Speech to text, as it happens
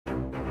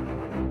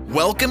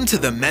Welcome to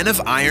the Men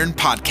of Iron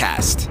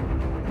podcast.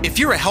 If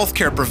you're a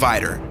healthcare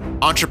provider,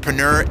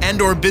 entrepreneur,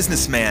 and/or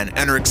businessman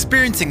and are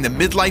experiencing the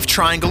midlife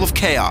triangle of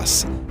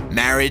chaos,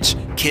 marriage,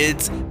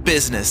 kids,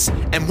 business,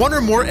 and one or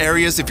more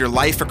areas of your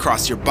life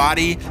across your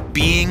body,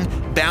 being,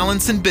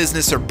 balance, and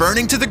business are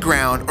burning to the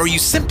ground, or you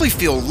simply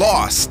feel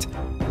lost,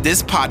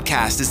 this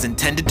podcast is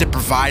intended to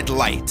provide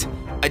light,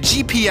 a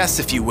GPS,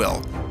 if you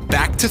will,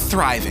 back to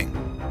thriving.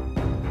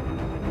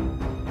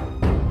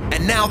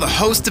 And now the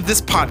host of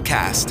this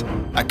podcast,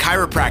 a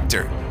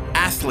chiropractor,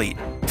 athlete,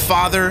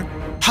 father,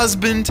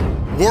 husband,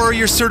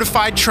 warrior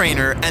certified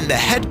trainer, and the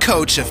head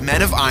coach of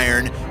Men of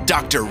Iron,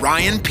 Dr.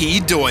 Ryan P.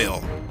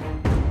 Doyle.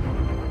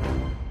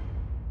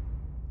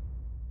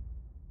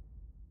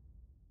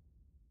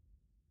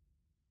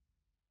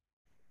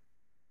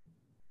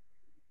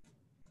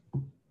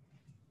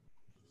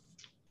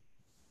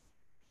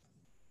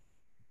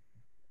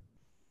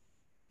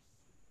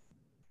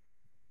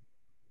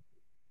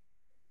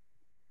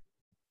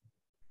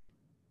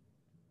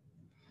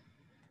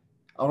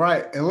 All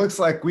right, it looks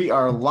like we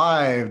are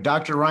live.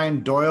 Dr.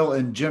 Ryan Doyle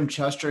and Jim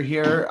Chester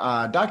here.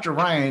 Dr.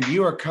 Ryan,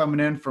 you are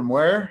coming in from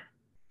where?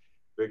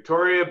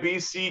 Victoria,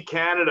 BC,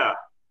 Canada.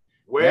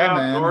 Way up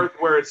north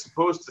where it's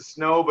supposed to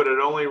snow, but it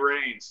only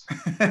rains.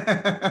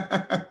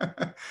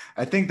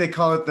 I think they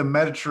call it the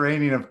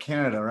Mediterranean of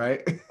Canada,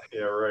 right?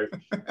 Yeah, right.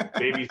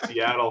 Baby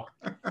Seattle.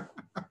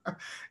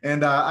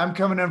 And I'm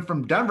coming in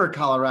from Denver,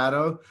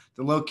 Colorado,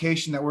 the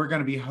location that we're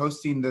going to be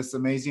hosting this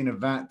amazing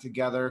event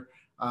together.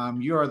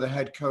 You are the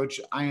head coach.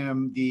 I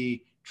am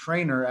the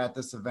trainer at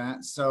this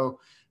event.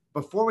 So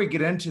before we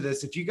get into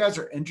this, if you guys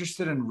are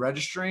interested in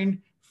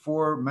registering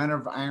for Men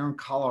of Iron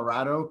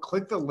Colorado,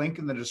 click the link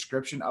in the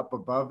description up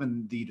above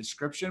in the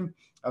description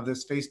of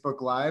this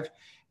Facebook Live.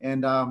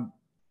 And I'm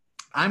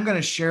going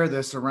to share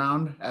this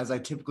around as I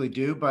typically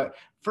do. But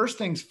first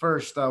things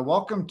first,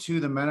 welcome to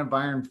the Men of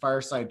Iron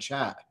Fireside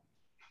Chat.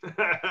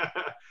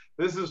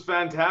 This is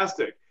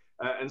fantastic.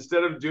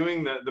 Instead of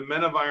doing the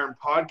Men of Iron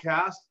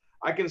podcast,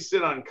 I can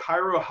sit on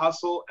Chiro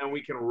Hustle and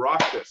we can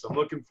rock this. I'm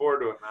looking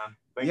forward to it, man.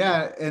 Thank you.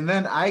 And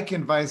then I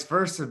can vice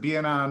versa,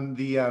 being on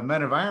the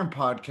Men of Iron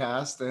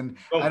podcast. And,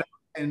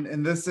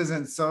 and this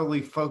isn't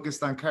solely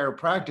focused on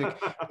chiropractic,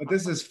 but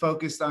this is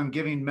focused on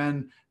giving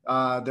men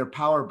their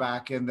power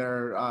back and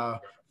their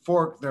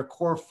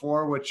core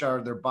four, which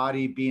are their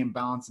body, being,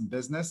 balance, and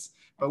business.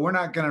 But we're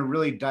not going to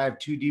really dive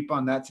too deep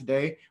on that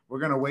today. We're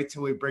going to wait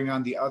till we bring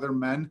on the other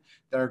men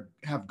that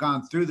have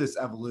gone through this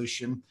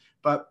evolution.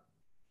 But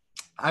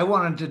I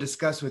wanted to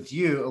discuss with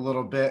you a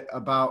little bit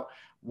about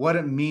what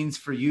it means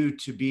for you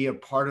to be a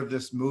part of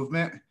this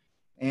movement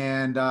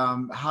and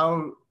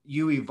how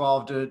you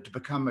evolved to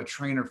become a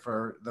trainer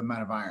for the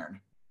Men of Iron.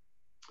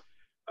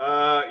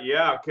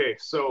 Okay.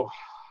 So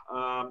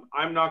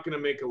I'm not going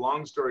to make a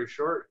long story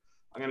short.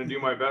 I'm going to do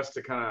my best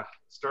to kind of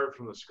start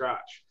from the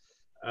scratch.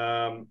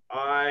 Where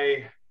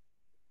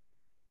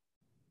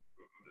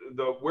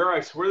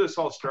this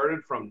all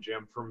started from,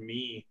 Jim, for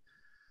me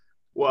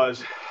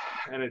was,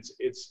 and it's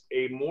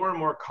a more and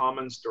more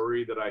common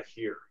story that I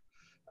hear.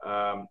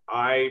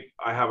 I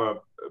have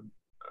a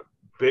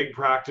big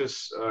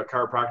practice,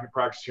 chiropractic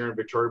practice here in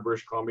Victoria,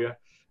 British Columbia,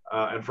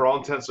 and for all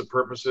intents and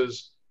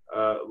purposes,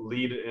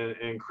 lead an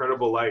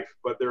incredible life.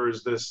 But there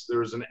was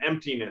an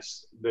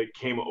emptiness that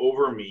came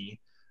over me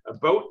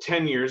about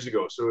 10 years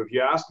ago. So if you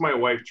ask my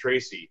wife,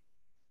 Tracy,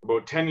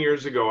 about 10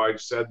 years ago, I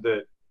said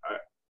that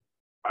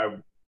I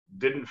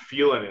didn't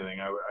feel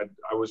anything. I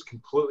was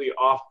completely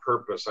off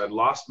purpose. I'd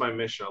lost my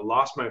mission. I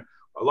lost my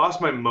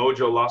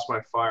mojo, lost my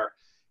fire.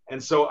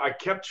 And so I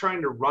kept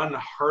trying to run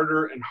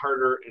harder and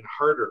harder and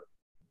harder.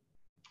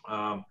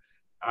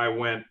 I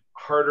went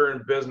harder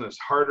in business,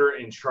 harder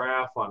in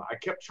triathlon. I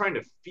kept trying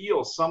to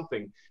feel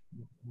something,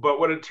 but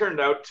what it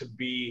turned out to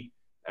be,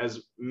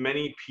 as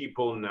many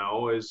people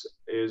know, is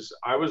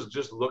I was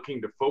just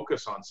looking to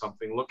focus on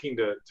something, looking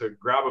to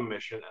grab a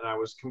mission, and I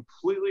was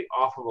completely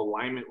off of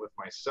alignment with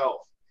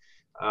myself.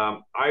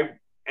 I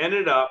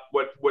ended up,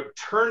 what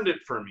turned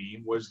it for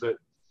me was that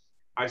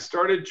I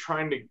started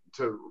trying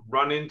to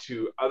run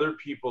into other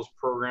people's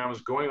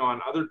programs, going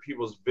on other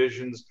people's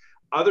visions,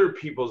 other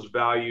people's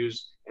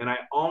values, and I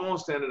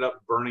almost ended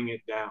up burning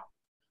it down.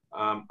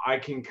 I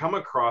can come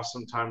across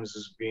sometimes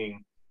as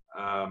being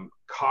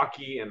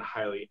cocky and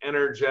highly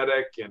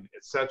energetic and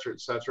et cetera,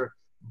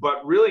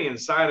 but really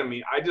inside of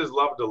me, I just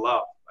love to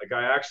love. Like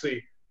I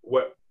actually,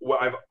 what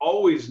I've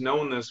always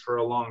known this for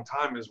a long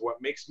time is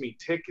what makes me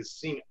tick is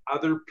seeing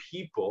other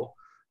people,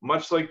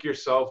 much like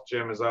yourself,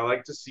 Jim, is I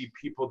like to see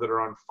people that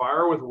are on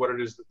fire with what it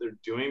is that they're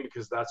doing,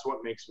 because that's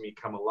what makes me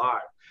come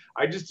alive.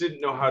 I just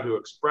didn't know how to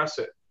express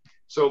it.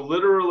 So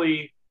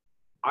literally,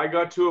 I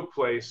got to a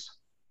place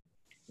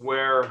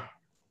where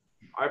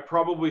I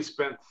probably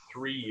spent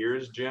 3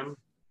 years, Jim,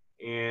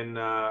 in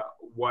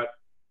what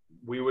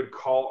we would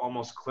call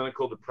almost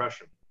clinical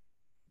depression.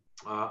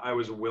 I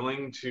was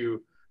willing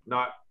to,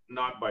 not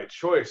by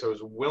choice, I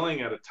was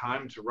willing at a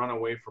time to run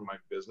away from my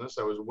business.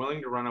 I was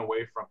willing to run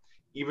away from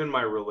even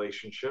my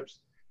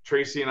relationships.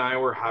 Tracy and I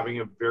were having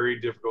a very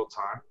difficult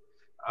time.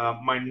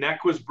 My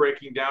neck was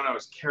breaking down. I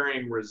was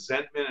carrying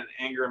resentment and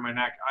anger in my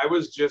neck. I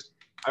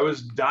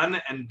was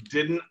done and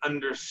didn't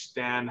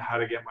understand how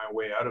to get my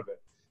way out of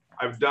it.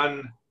 I've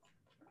done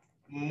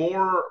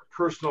more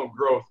personal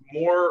growth,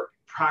 more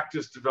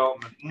practice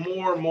development,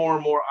 more.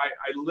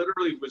 I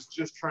literally was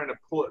just trying to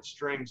pull at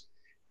strings.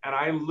 And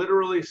I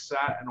literally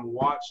sat and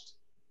watched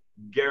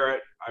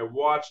Garrett. I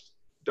watched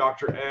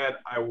Dr. Ed.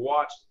 I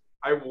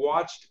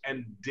watched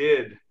and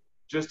did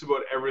just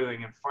about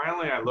everything. And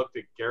finally I looked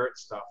at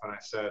Garrett's stuff and I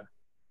said,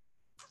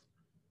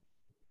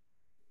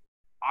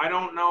 I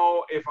don't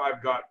know if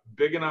I've got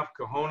big enough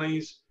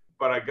cojones,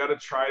 but I got to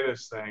try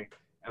this thing.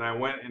 And I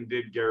went and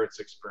did Garrett's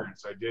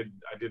experience. I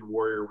did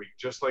Warrior Week,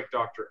 just like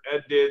Dr.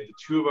 Ed did. The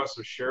two of us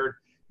have shared,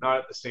 not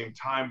at the same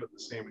time, but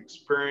the same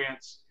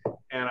experience.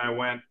 And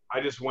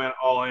I just went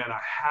all in.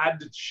 I had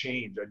to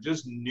change. I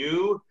just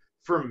knew,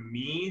 for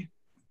me,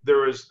 there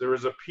was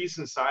a piece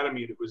inside of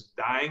me that was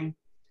dying.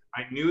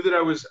 I knew that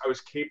I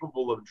was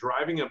capable of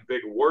driving a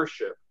big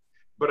warship,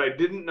 but I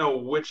didn't know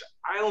which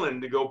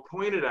island to go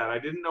point it at. I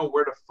didn't know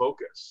where to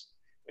focus.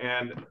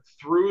 And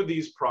through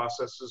these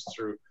processes,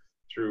 through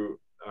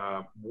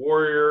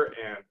Warrior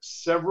and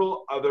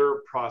several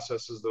other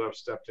processes that I've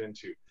stepped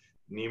into,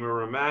 Nima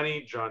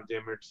Ramani, John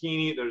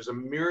DeMartini, there's a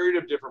myriad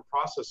of different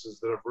processes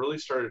that I've really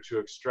started to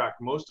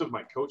extract most of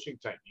my coaching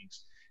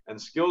techniques and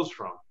skills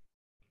from.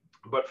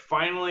 But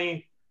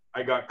finally,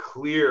 I got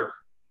clear.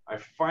 I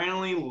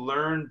finally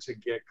learned to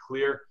get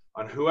clear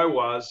on who I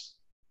was,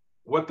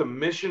 what the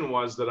mission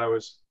was that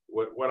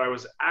what I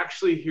was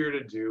actually here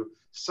to do,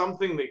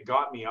 something that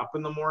got me up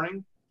in the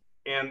morning.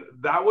 And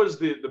that was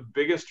the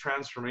biggest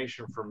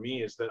transformation for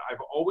me, is that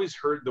I've always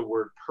heard the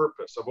word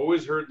purpose. I've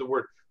always heard the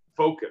word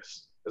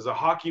focus. As a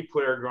hockey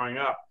player growing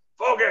up,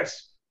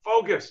 focus.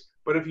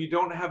 But if you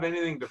don't have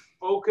anything to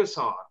focus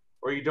on,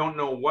 or you don't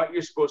know what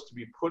you're supposed to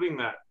be putting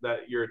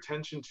that your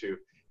attention to,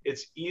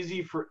 it's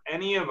easy for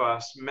any of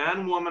us,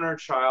 man, woman, or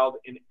child,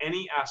 in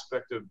any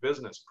aspect of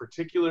business,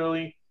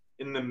 particularly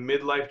in the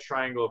midlife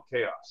triangle of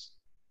chaos.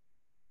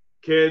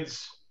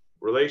 Kids,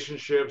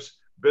 relationships,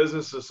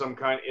 business of some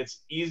kind,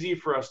 it's easy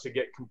for us to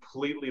get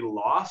completely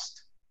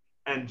lost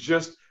and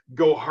just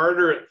go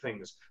harder at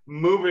things,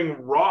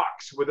 moving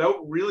rocks without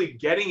really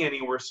getting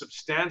anywhere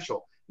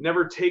substantial,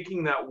 never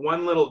taking that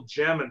one little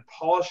gem and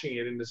polishing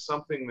it into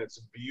something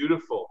that's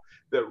beautiful,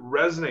 that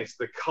resonates,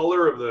 the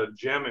color of the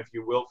gem, if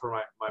you will, for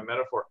my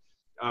metaphor,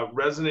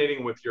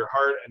 resonating with your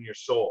heart and your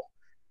soul.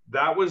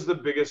 That was the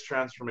biggest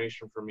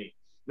transformation for me.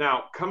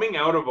 Now, coming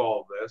out of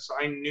all of this,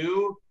 I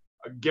knew,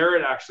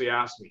 Garrett actually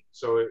asked me,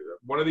 so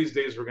one of these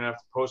days we're going to have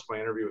to post my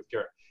interview with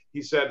Garrett.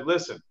 He said,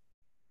 listen,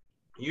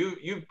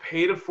 you've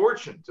paid a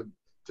fortune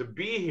to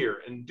be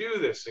here and do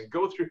this and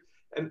go through.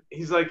 And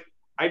he's like,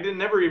 I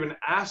never even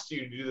asked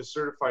you to do the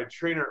certified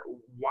trainer.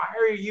 Why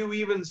are you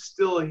even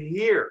still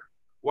here?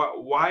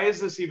 Why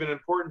is this even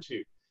important to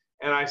you?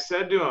 And I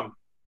said to him,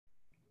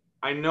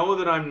 I know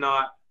that I'm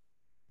not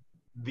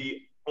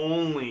the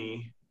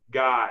only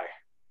guy,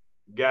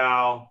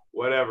 gal,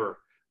 whatever,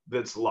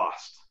 that's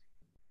lost.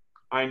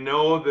 I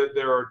know that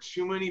there are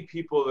too many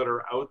people that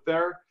are out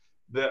there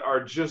that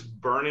are just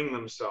burning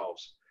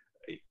themselves,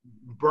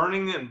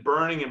 burning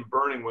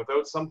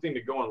without something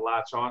to go and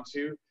latch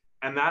onto.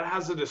 And that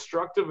has a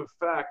destructive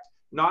effect,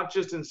 not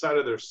just inside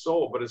of their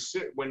soul, but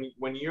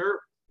when you're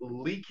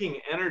leaking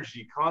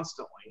energy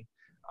constantly,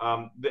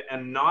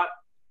 and not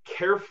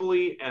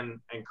carefully and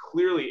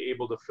clearly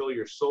able to fill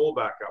your soul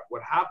back up,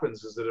 what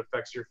happens is it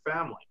affects your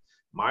family.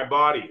 My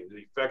body,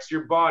 it affects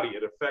your body,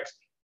 it affects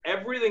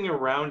everything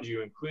around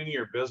you, including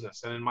your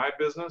business. And in my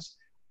business,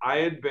 I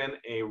had been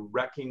a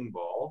wrecking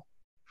ball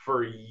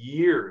for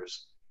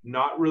years,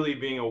 not really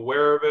being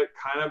aware of it,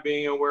 kind of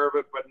being aware of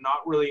it, but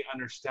not really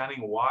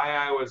understanding why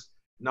I was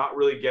not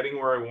really getting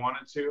where I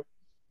wanted to.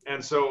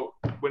 And so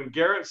when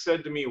Garrett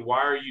said to me, why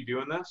are you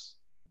doing this?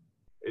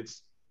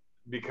 It's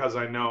because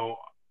I know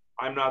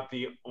I'm not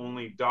the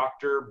only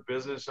doctor,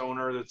 business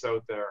owner that's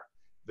out there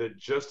that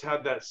just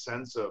had that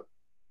sense of,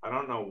 I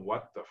don't know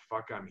what the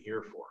fuck I'm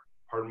here for.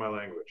 Pardon my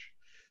language.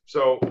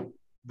 So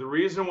the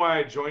reason why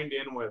I joined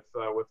in with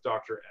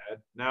Dr. Ed,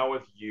 now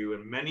with you,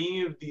 and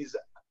many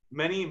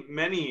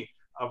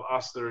of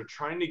us that are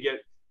trying to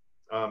get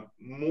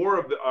more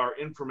of our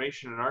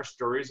information and our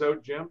stories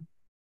out, Jim,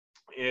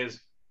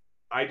 is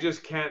I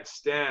just can't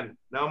stand,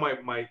 now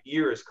my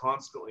ear is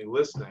constantly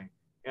listening,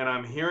 and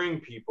I'm hearing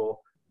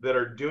people that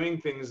are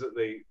doing things that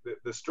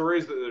the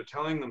stories that they're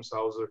telling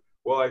themselves are,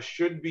 well, I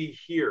should be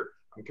here.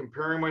 I'm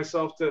comparing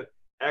myself to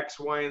X,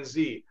 Y, and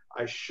Z.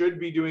 I should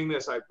be doing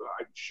this.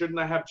 Shouldn't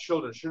I have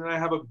children? Shouldn't I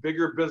have a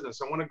bigger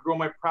business? I want to grow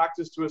my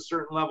practice to a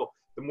certain level.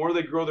 The more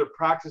they grow their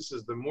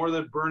practices, the more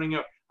they're burning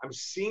out. I'm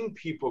seeing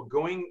people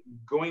going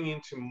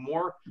into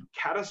more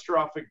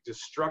catastrophic,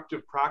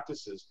 destructive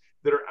practices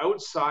that are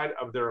outside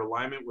of their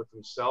alignment with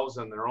themselves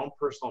and their own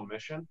personal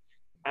mission.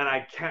 And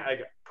I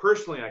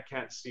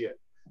can't see it.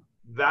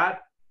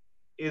 That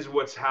is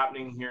what's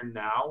happening here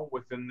now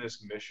within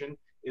this mission,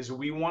 is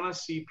we want to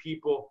see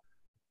people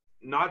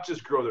not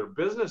just grow their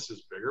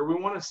businesses bigger. We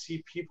want to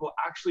see people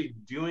actually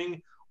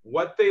doing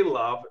what they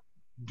love,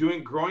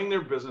 growing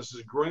their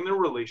businesses, growing their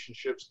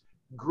relationships,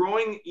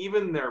 growing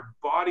even their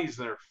bodies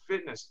and their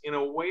fitness in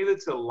a way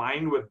that's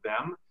aligned with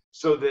them,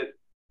 so that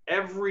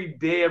every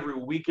day, every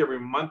week, every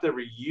month,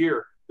 every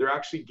year, they're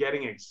actually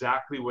getting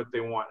exactly what they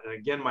want. And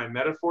again, my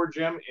metaphor,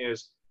 Jim,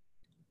 is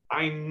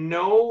I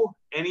know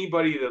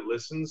anybody that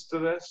listens to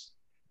this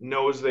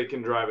knows they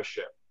can drive a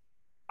ship.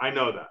 I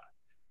know that.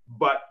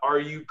 But are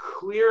you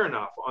clear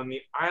enough on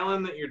the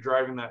island that you're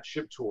driving that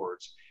ship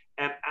towards,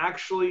 and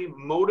actually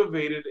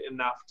motivated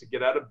enough to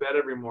get out of bed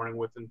every morning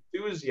with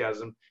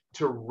enthusiasm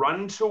to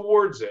run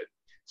towards it,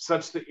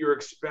 such that you're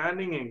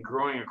expanding and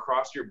growing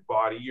across your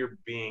body, your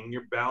being,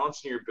 your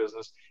balance, and your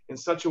business in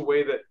such a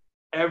way that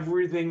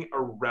everything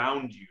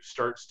around you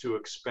starts to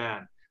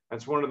expand?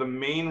 That's one of the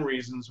main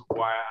reasons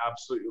why I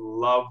absolutely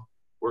love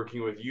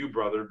working with you,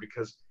 brother,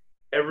 because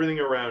everything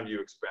around you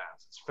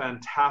expands. It's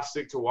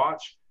fantastic to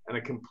watch and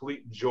a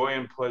complete joy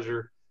and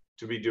pleasure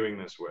to be doing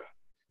this with.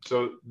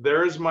 So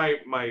there's my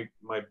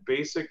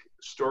basic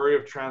story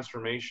of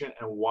transformation,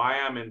 and why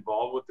I'm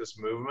involved with this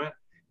movement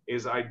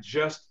is I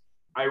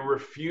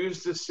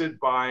refuse to sit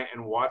by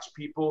and watch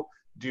people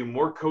do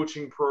more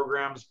coaching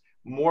programs,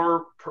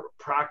 more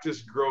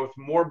practice growth,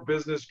 more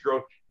business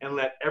growth, and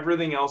let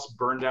everything else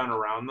burn down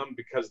around them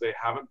because they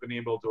haven't been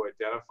able to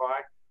identify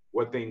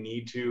what they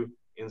need to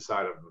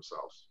inside of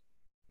themselves.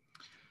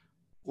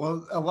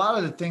 Well, a lot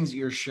of the things that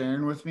you're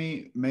sharing with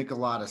me make a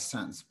lot of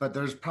sense, but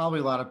there's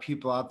probably a lot of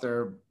people out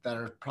there that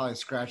are probably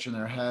scratching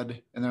their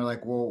head and they're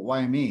like, well,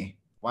 why me?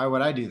 Why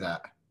would I do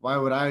that? Why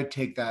would I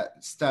take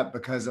that step?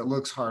 Because it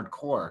looks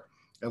hardcore.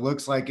 It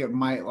looks like it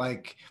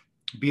might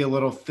be a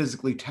little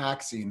physically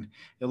taxing.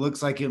 It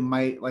looks like it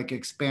might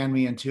expand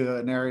me into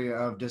an area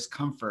of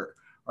discomfort,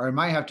 or I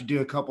might have to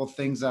do a couple of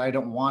things that I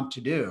don't want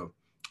to do.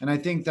 And I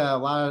think that a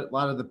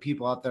lot of the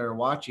people out there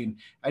watching,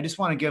 I just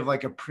want to give a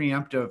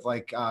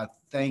preemptive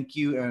thank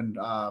you. And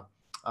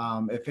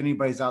if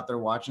anybody's out there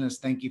watching this,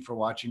 thank you for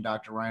watching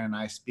Dr. Ryan and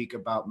I speak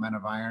about Men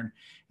of Iron.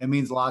 It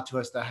means a lot to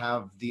us to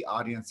have the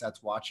audience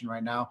that's watching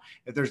right now.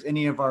 If there's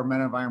any of our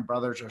Men of Iron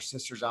brothers or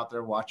sisters out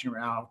there watching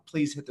right now,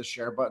 please hit the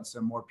share button so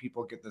more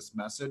people get this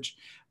message.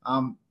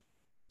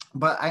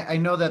 But I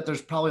know that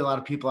there's probably a lot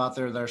of people out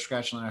there that are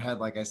scratching their head,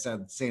 like I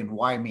said, saying,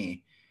 why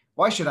me?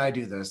 Why should I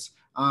do this?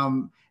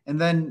 And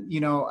then,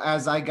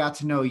 as I got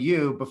to know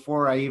you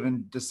before I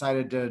even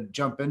decided to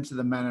jump into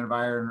the Men of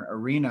Iron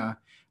arena,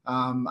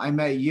 I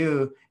met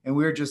you and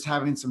we were just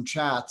having some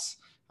chats,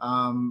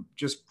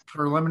 just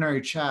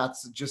preliminary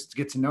chats, just to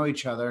get to know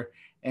each other.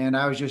 And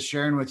I was just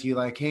sharing with you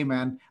like, hey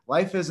man,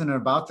 life isn't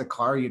about the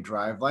car you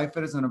drive. Life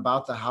isn't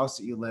about the house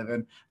that you live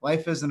in.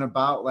 Life isn't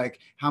about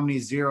how many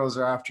zeros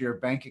are after your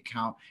bank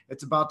account.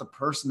 It's about the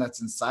person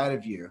that's inside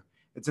of you.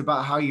 It's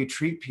about how you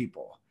treat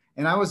people.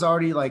 And I was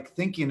already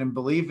thinking and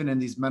believing in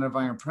these Men of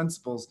Iron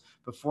principles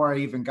before I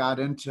even got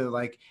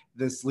into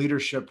this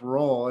leadership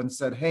role and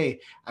said, hey,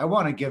 I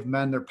want to give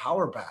men their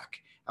power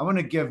back. I want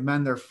to give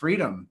men their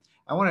freedom.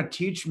 I want to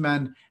teach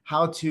men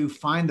how to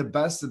find the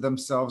best of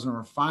themselves and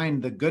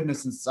refine the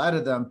goodness inside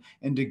of them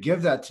and to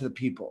give that to the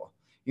people.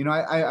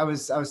 I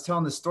was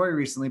telling this story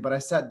recently, but I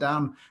sat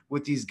down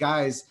with these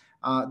guys,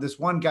 this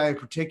one guy in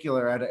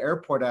particular at an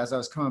airport as I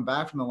was coming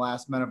back from the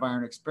last Men of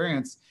Iron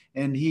experience.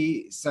 And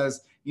he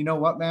says, you know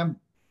what, man?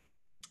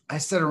 I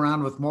sit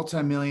around with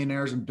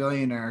multimillionaires and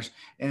billionaires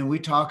and we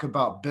talk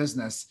about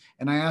business.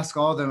 And I ask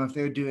all of them if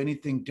they would do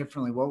anything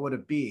differently, what would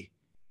it be?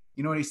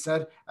 You know what he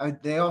said?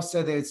 They all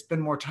said they'd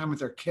spend more time with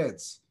their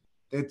kids.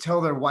 They'd tell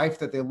their wife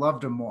that they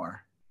loved them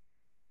more.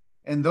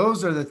 And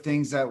those are the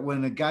things that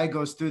when a guy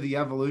goes through the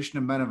evolution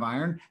of Men of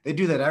Iron, they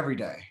do that every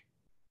day.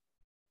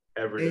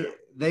 Every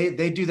day.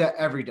 They do that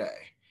every day.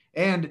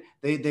 And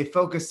they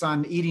focus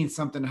on eating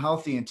something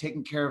healthy and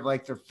taking care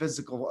of their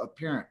physical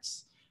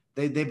appearance.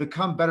 They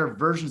become better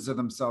versions of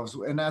themselves.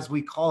 And as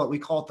we call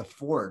it the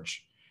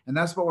forge. And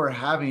that's what we're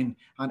having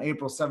on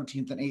April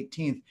 17th and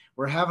 18th.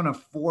 We're having a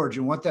forge.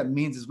 And what that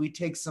means is we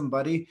take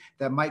somebody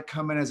that might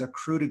come in as a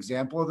crude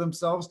example of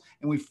themselves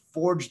and we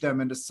forge them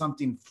into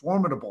something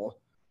formidable,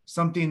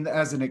 something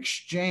as an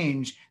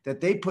exchange that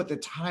they put the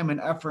time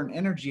and effort and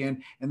energy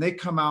in, and they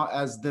come out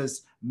as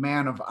this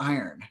man of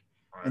iron.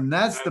 Right. And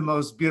that's the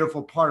most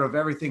beautiful part of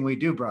everything we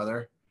do,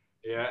 brother.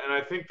 Yeah, and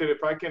I think that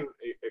if I can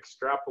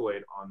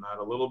extrapolate on that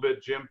a little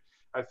bit, Jim,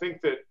 I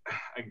think that,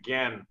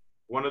 again,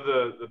 one of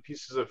the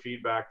pieces of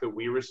feedback that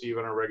we receive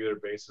on a regular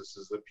basis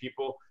is that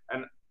people,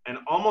 and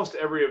almost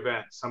every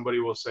event, somebody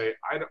will say,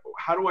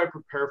 how do I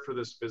prepare for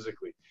this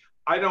physically?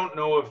 I don't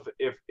know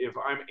if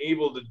I'm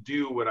able to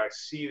do what I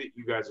see that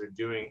you guys are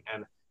doing.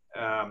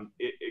 And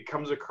it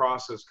comes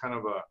across as kind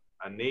of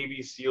a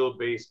Navy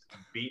SEAL-based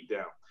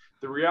beatdown.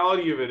 The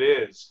reality of it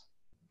is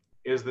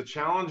the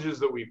challenges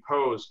that we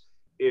pose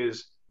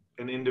is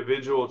an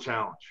individual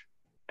challenge.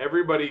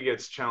 Everybody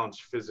gets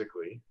challenged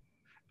physically.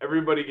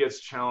 Everybody gets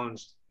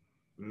challenged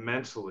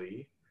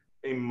mentally,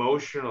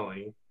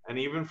 emotionally, and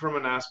even from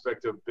an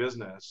aspect of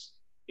business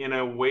in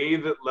a way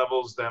that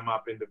levels them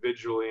up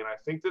individually. And I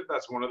think that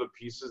that's one of the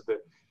pieces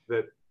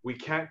that we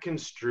can't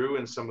construe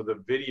in some of the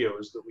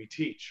videos that we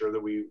teach or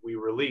that we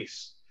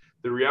release.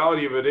 The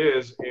reality of it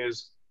is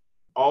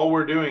all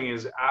we're doing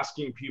is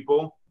asking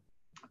people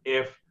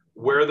if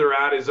where they're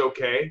at is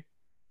okay.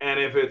 And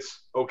if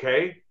it's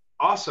okay,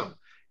 awesome.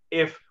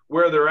 If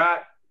where they're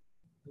at,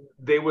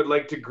 they would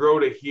like to grow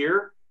to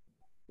here,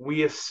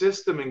 we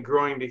assist them in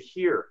growing to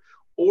here.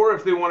 Or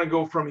if they want to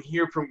go from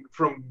here,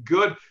 from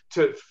good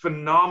to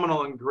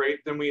phenomenal and great,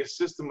 then we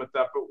assist them with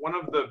that. But one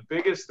of the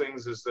biggest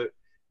things is that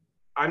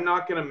I'm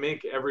not going to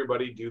make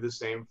everybody do the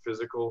same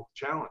physical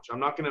challenge. I'm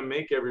not going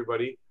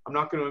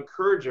to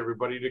encourage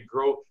everybody to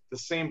grow the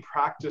same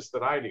practice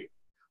that I do.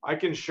 I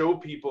can show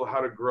people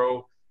how to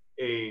grow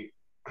a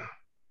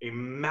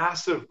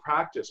massive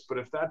practice, but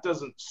if that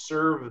doesn't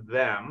serve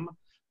them,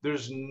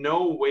 there's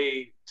no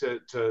way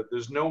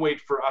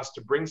for us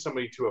to bring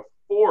somebody to a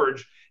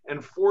forge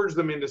and forge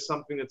them into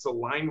something that's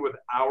aligned with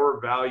our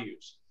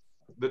values.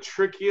 The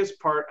trickiest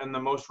part and the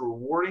most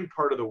rewarding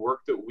part of the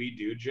work that we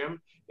do,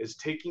 Jim, is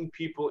taking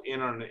people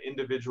in on an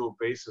individual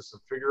basis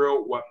and figure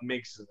out what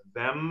makes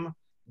them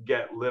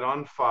get lit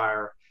on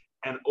fire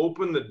and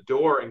open the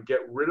door and get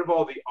rid of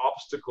all the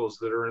obstacles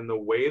that are in the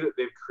way that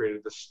they've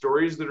created, the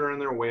stories that are in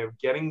their way of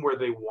getting where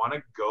they want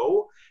to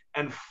go,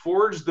 and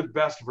forge the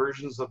best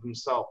versions of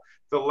themselves.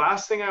 The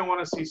last thing I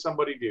want to see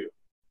somebody do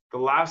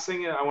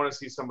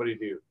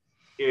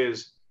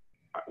is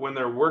when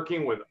they're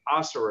working with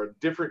us or a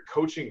different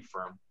coaching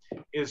firm,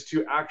 is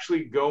to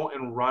actually go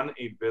and run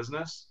a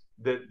business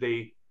that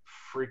they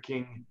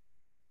freaking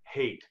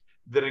hate,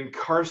 that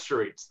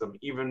incarcerates them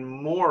even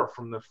more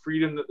from the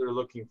freedom that they're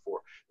looking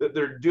for, that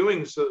they're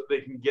doing so that they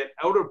can get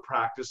out of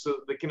practice so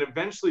that they can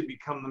eventually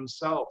become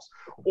themselves.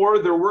 Or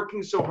they're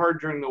working so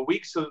hard during the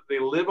week so that they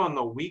live on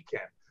the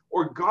weekend.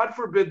 Or God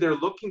forbid, they're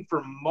looking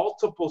for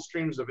multiple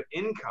streams of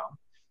income.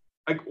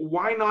 Like,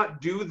 why not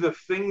do the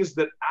things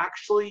that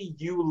actually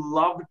you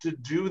love to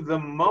do the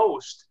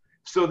most,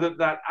 so that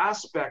that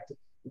aspect,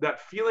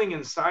 that feeling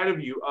inside of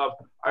you of,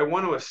 I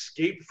want to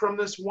escape from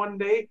this one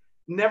day,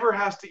 never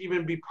has to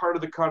even be part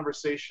of the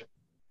conversation.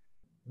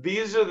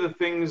 These are the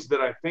things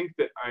that I think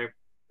that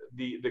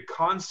the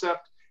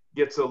concept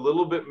gets a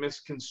little bit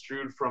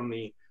misconstrued from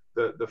the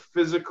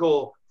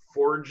physical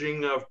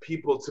forging of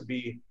people to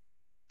be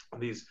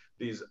these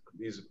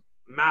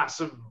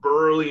massive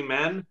burly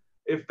men.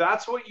 If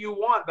that's what you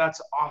want,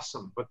 that's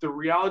awesome. But the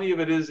reality of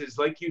it is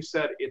like you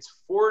said,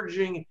 it's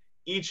forging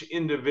each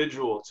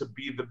individual to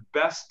be the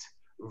best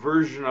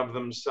version of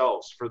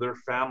themselves for their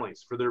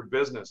families, for their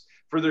business,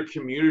 for their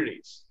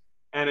communities.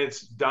 And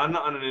it's done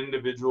on an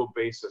individual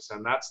basis.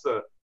 And that's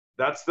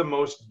the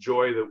most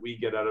joy that we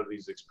get out of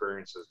these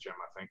experiences, Jim,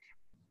 I think.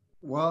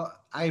 Well,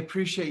 I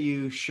appreciate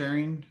you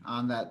sharing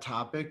on that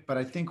topic, but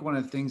I think one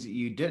of the things that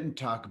you didn't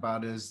talk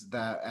about is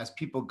that as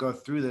people go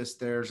through this,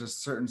 there's a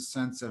certain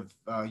sense of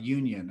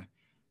union.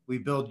 We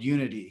build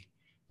unity.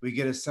 We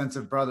get a sense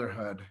of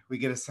brotherhood. We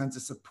get a sense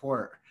of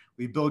support.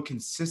 We build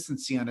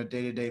consistency on a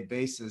day-to-day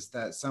basis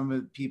that some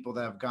of the people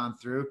that have gone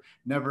through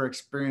never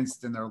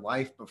experienced in their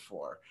life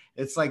before.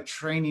 It's like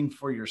training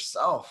for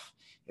yourself.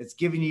 It's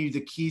giving you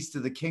the keys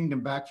to the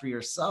kingdom back for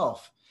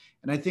yourself.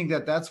 And I think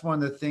that that's one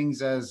of the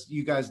things, as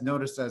you guys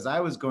noticed, as I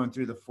was going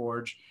through the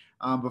forge,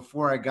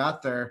 before I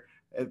got there,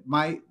 it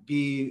might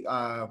be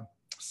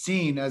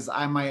seen as,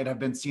 I might have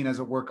been seen as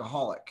a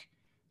workaholic.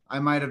 I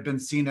might have been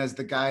seen as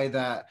the guy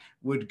that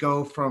would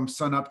go from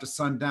sun up to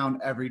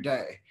sundown every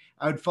day.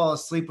 I would fall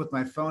asleep with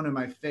my phone in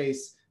my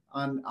face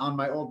on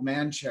my old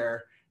man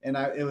chair, and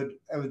it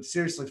would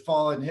seriously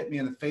fall and hit me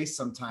in the face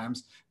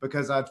sometimes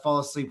because I'd fall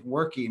asleep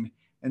working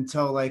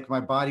until like my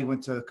body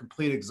went to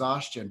complete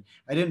exhaustion.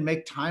 I didn't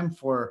make time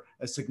for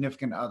a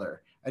significant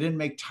other. I didn't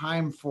make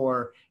time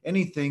for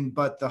anything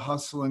but the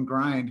hustle and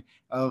grind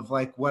of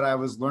like what I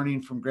was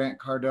learning from Grant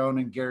Cardone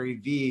and Gary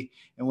Vee,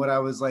 and what I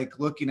was like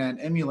looking at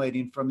and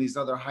emulating from these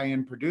other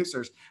high-end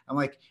producers. I'm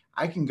like,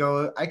 I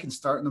can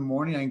start in the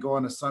morning. I can go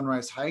on a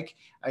sunrise hike.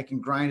 I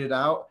can grind it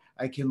out.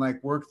 I can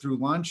like work through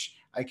lunch.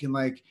 I can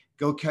like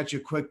go catch a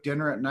quick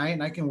dinner at night,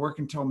 and I can work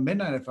until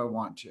midnight if I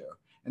want to.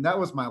 And that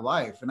was my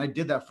life. And I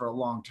did that for a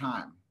long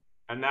time.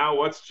 And now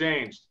what's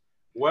changed?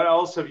 What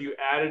else have you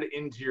added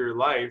into your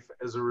life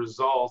as a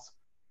result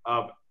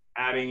of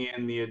adding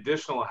in the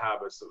additional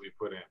habits that we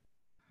put in?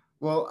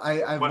 Well,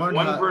 I've learned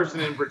one person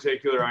in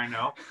particular I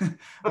know.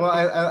 Well,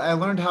 I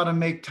learned how to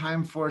make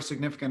time for a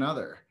significant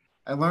other.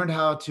 I learned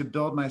how to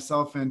build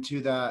myself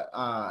into that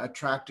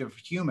attractive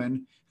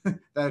human, that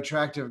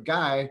attractive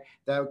guy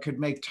that could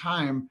make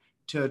time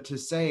to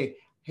say,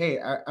 hey,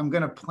 I'm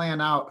going to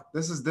plan out,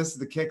 this is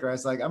the kicker. I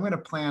was like, I'm going to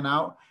plan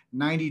out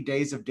 90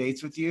 days of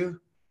dates with you,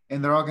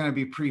 and they're all going to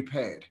be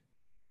prepaid.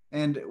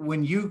 And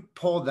when you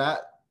pull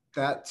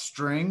that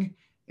string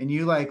and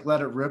you like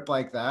let it rip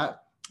like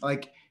that,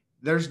 like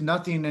there's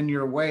nothing in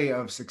your way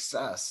of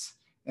success.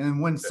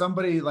 And when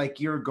somebody like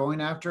you're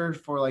going after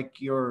for like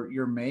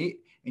your mate,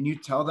 and you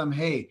tell them,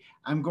 hey,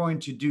 I'm going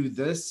to do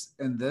this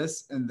and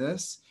this and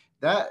this,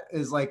 that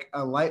is like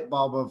a light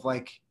bulb of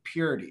like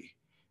purity.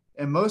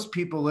 And most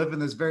people live in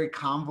this very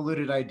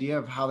convoluted idea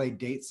of how they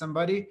date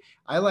somebody.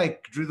 I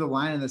like drew the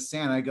line in the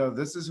sand. I go,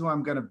 this is who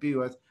I'm going to be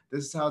with.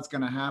 This is how it's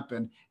going to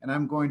happen. And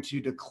I'm going to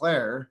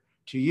declare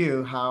to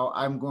you how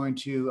I'm going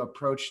to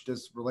approach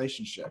this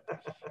relationship.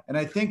 And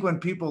I think when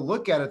people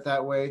look at it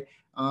that way,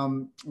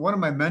 one of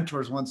my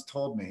mentors once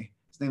told me,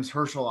 his name's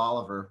Herschel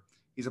Oliver.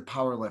 He's a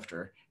power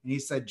lifter. And he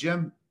said,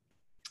 Jim,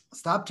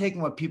 stop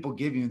taking what people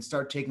give you and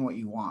start taking what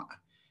you want.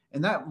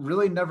 And that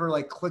really never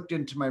like clicked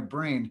into my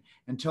brain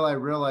until I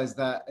realized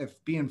that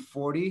if being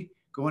 40,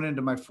 going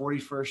into my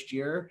 41st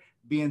year,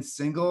 being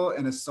single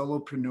and a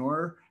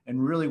solopreneur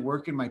and really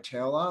working my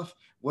tail off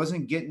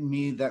wasn't getting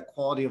me that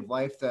quality of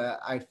life that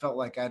I felt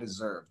like I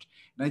deserved.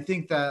 And I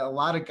think that a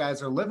lot of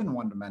guys are living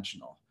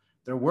one-dimensional.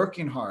 They're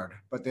working hard,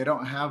 but they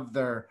don't have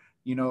their,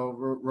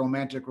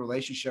 romantic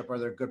relationship or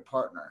their good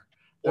partner.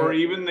 Or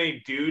even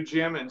they do,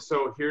 Jim. And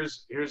so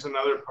here's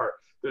another part.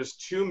 There's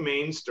two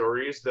main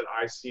stories that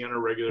I see on a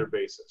regular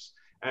basis.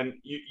 And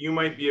you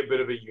might be a bit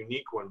of a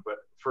unique one, but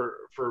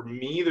for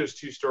me, there's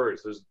two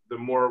stories. There's the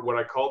more, what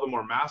I call the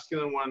more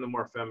masculine one and the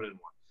more feminine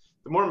one.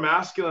 The more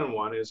masculine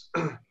one is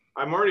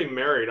I'm already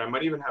married. I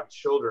might even have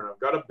children. I've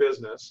got a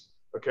business.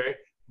 Okay.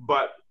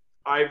 But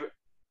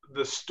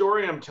the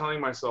story I'm telling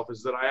myself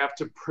is that I have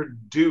to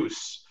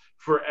produce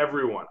for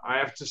everyone. I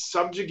have to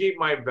subjugate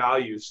my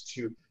values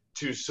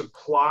to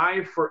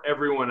supply for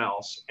everyone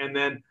else. And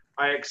then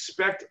I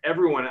expect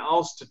everyone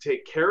else to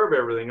take care of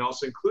everything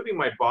else, including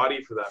my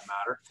body for that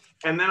matter.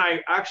 And then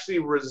I actually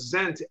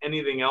resent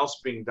anything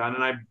else being done.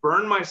 And I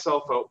burn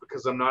myself out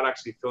because I'm not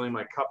actually filling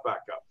my cup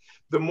back up.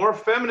 The more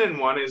feminine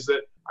one is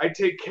that I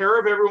take care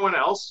of everyone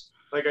else.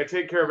 Like I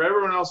take care of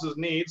everyone else's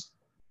needs,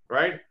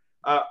 right?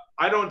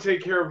 I don't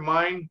take care of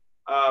mine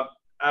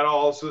at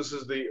all. So this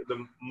is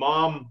the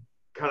mom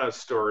kind of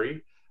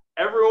story.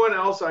 Everyone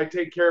else, I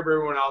take care of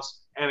everyone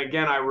else. And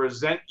again, I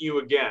resent you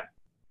again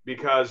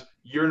because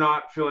you're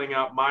not filling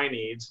out my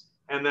needs,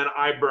 and then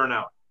I burn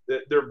out.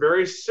 They're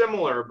very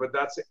similar, but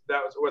that's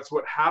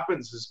what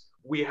happens is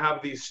we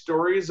have these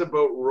stories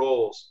about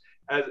roles,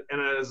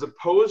 as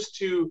opposed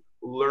to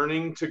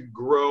learning to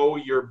grow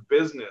your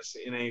business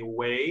in a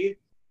way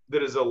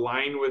that is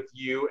aligned with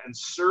you and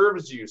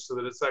serves you so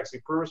that it's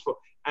actually purposeful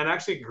and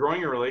actually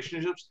growing your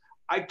relationships.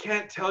 I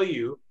can't tell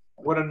you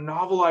what a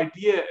novel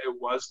idea it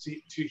was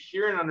to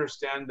hear and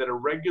understand that a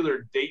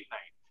regular date night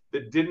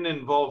that didn't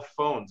involve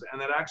phones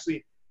and that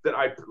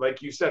I,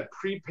 like you said,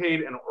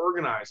 prepaid and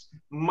organized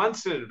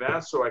months in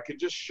advance so I could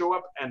just show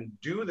up and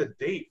do the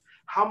date,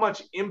 how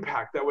much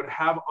impact that would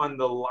have on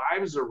the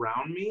lives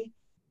around me,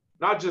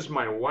 not just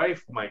my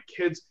wife, my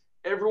kids,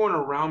 everyone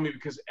around me,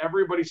 because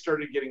everybody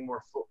started getting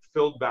more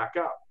filled back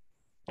up.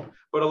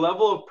 But a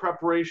level of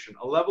preparation,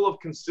 a level of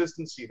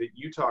consistency that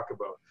you talk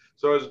about.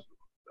 So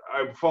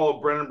I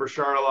follow Brendan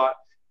Burchard a lot.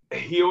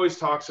 He always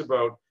talks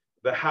about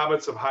the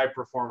habits of high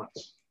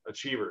performance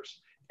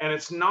achievers. And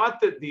it's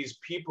not that these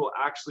people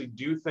actually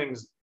do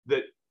things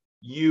that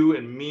you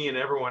and me and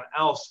everyone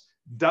else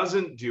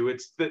doesn't do.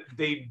 It's that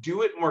they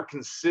do it more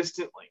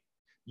consistently.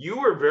 You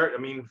were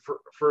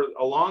for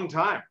a long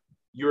time,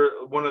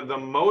 you're one of the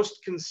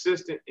most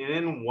consistent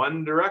in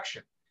one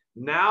direction.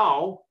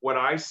 Now, what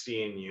I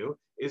see in you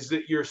is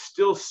that you're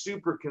still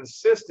super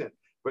consistent,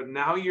 but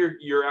now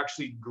you're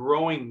actually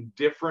growing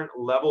different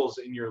levels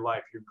in your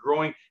life. You're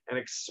growing and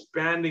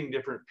expanding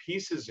different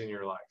pieces in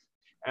your life.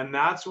 And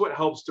that's what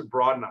helps to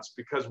broaden us,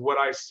 because what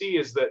I see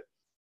is that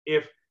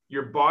if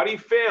your body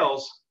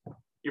fails,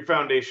 your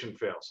foundation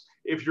fails.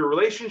 If your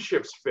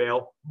relationships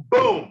fail,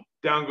 boom,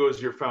 down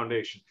goes your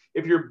foundation.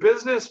 If your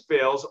business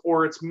fails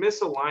or it's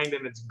misaligned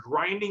and it's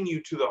grinding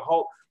you to the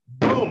halt,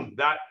 boom,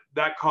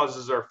 that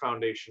causes our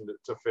foundation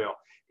to fail.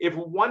 If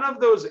one of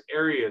those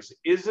areas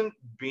isn't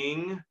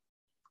being,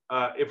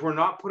 if we're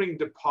not putting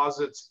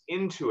deposits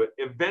into it,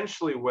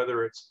 eventually,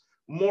 whether it's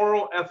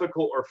moral,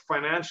 ethical, or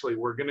financially,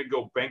 we're going to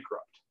go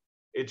bankrupt.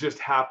 It just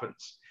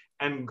happens.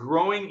 And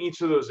growing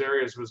each of those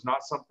areas was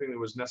not something that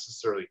was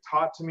necessarily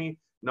taught to me,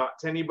 not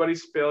to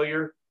anybody's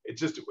failure. It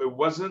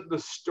wasn't the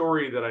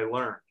story that I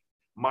learned.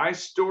 My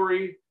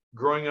story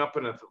growing up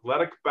in an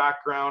athletic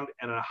background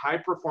and a high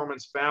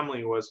performance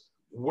family was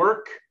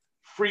work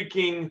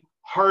freaking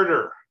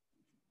harder.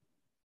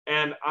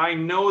 And I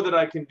know that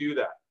I can do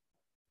that.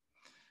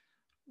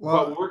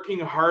 Well, but working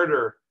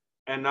harder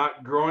and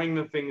not growing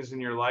the things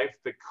in your life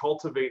that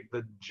cultivate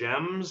the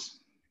gems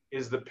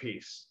is the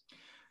piece.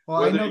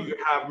 Well, whether you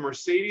have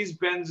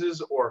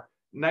Mercedes-Benzes or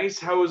nice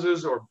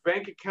houses or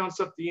bank accounts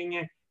up the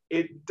yin,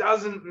 it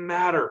doesn't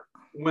matter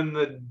when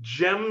the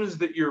gems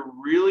that you're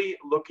really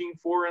looking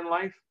for in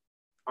life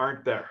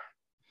aren't there.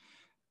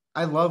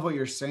 I love what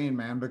you're saying,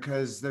 man,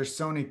 because there's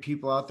so many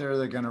people out there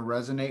that are going to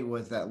resonate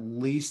with at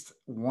least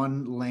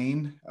one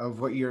lane of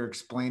what you're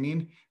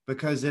explaining,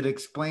 because it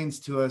explains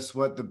to us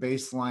what the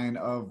baseline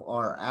of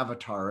our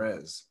avatar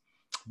is.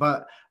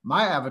 But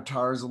my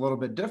avatar is a little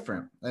bit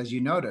different, as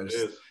you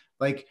noticed.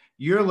 Like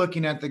you're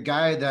looking at the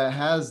guy that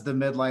has the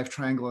midlife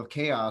triangle of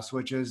chaos,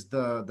 which is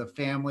the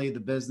family, the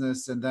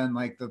business, and then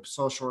like the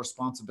social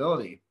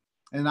responsibility.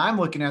 And I'm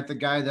looking at the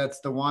guy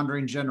that's the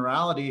wandering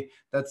generality,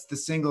 that's the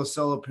single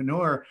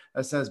solopreneur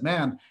that says,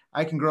 man,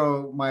 I can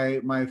grow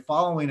my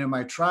following and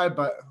my tribe,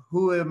 but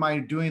who am I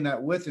doing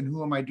that with and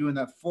who am I doing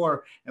that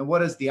for? And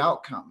what is the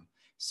outcome?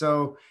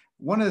 So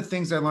one of the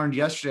things I learned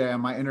yesterday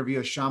on my interview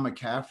with Sean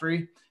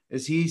McCaffrey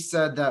is he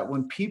said that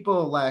when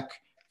people lack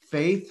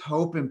faith,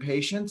 hope, and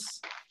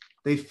patience,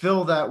 they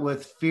fill that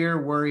with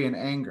fear, worry, and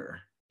anger.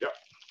 Yep.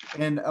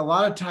 And a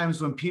lot of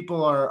times when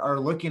people are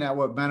looking at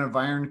what Men of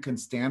Iron can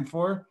stand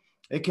for,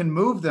 it can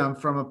move them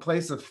from a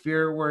place of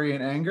fear, worry,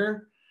 and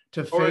anger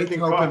to faith,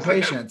 hope, and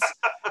patience.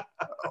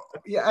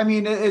 Yeah, I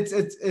mean,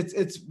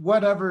 it's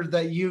whatever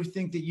that you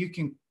think that you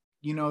can,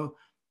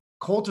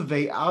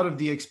 cultivate out of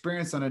the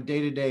experience on a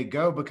day-to-day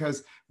go,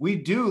 because we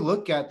do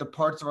look at the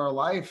parts of our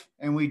life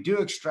and we do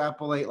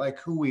extrapolate like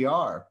who we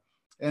are.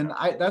 And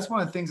that's one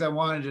of the things I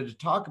wanted to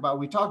talk about.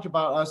 We talked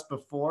about us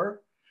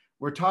before.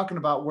 We're talking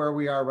about where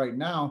we are right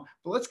now,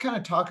 but let's kind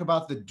of talk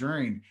about the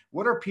during.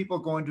 What are people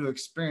going to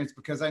experience?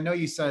 Because I know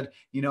you said,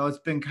 it's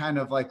been kind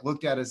of like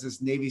looked at as this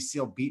Navy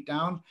SEAL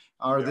beatdown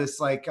or this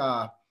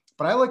but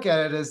I look at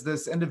it as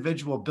this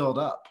individual build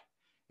up.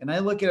 And I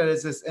look at it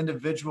as this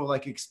individual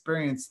like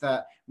experience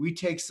that we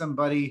take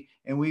somebody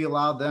and we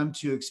allow them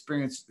to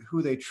experience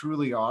who they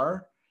truly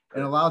are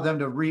and allow them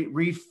to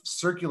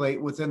recirculate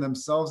within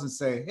themselves and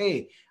say,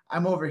 hey,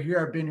 I'm over here.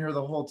 I've been here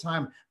the whole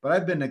time, but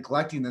I've been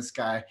neglecting this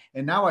guy.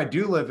 And now I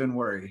do live in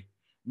worry.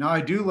 Now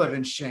I do live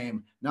in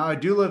shame. Now I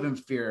do live in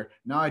fear.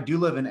 Now I do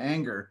live in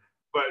anger.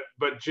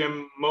 But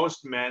Jim,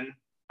 most men,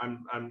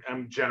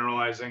 I'm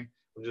generalizing.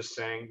 I'm just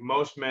saying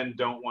most men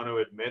don't want to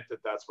admit that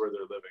that's where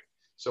they're living.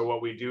 So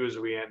what we do is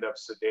we end up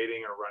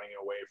sedating or running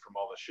away from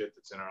all the shit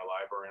that's in our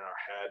life or in our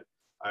head.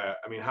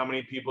 I mean, how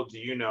many people do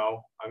you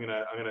know? I'm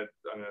gonna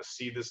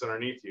see this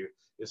underneath you.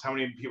 Is how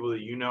many people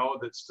that you know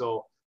that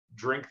still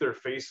drink their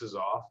faces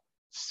off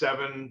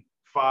 7,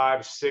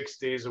 5, 6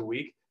 days a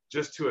week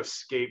just to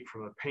escape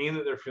from the pain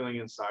that they're feeling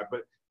inside,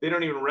 but they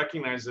don't even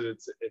recognize that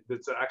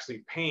it's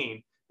actually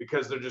pain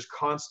because they're just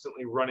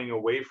constantly running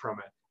away from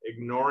it,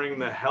 ignoring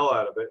the hell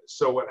out of it.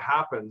 So what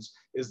happens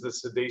is the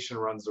sedation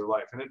runs their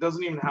life, and it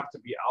doesn't even have to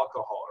be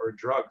alcohol or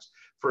drugs.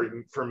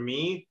 For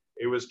me,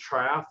 it was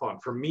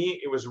triathlon. For me,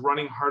 it was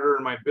running harder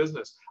in my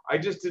business. I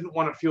just didn't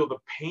want to feel the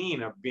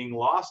pain of being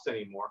lost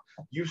anymore.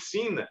 You've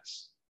seen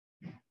this.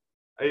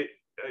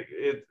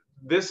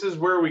 This is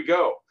where we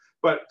go.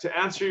 But to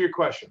answer your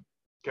question,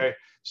 okay,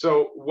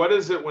 so what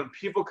is it when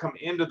people come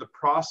into the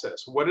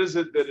process? What is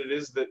it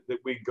that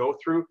we go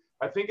through?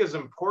 I think is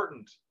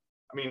important.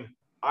 I mean,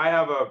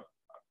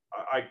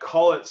 I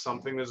call it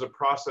something. There's a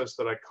process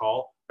that I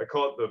call it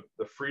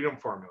the freedom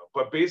formula.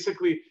 But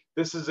basically,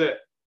 this is it.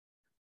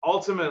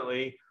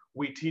 Ultimately,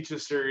 we teach a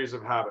series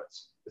of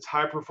habits. It's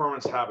high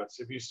performance habits.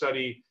 If you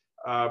study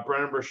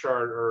Brendon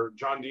Burchard or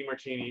John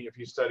Demartini, if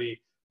you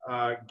study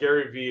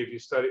Gary Vee, if you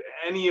study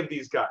any of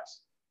these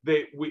guys,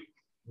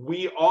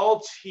 we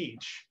all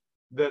teach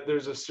that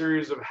there's a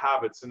series of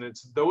habits, and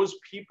it's those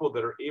people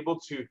that are able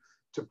to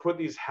put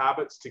these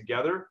habits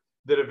together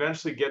that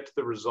eventually get to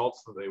the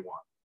results that they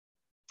want.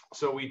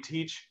 So we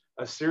teach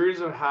a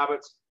series of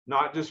habits,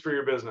 not just for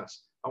your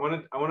business. I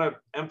want to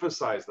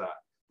emphasize that.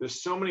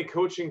 There's so many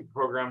coaching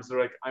programs that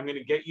are like, I'm going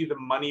to get you the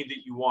money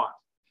that you want.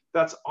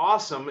 That's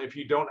awesome if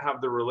you don't have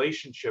the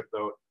relationship,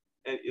 though.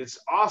 It's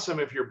awesome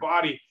if your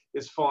body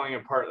is falling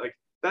apart. Like,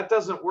 that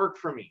doesn't work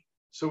for me.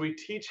 So we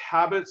teach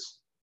habits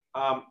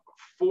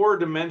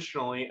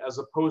 4-dimensionally as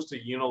opposed to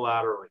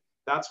unilaterally.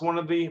 That's one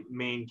of the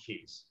main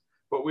keys.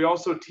 But we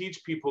also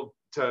teach people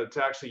to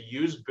actually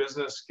use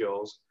business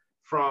skills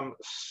from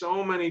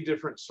so many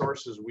different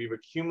sources we've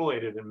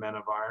accumulated in Men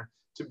of Iron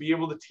to be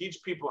able to teach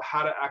people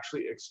how to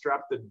actually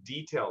extract the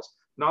details,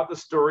 not the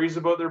stories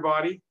about their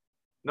body,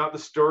 not the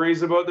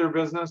stories about their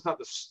business, not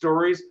the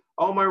stories,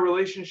 oh, my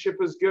relationship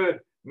is good.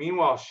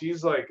 Meanwhile,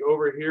 she's like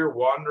over here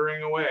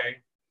wandering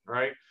away,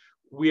 right?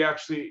 We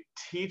actually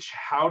teach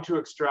how to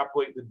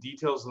extrapolate the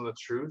details and the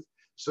truth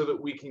so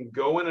that we can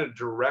go in a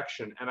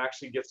direction and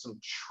actually get some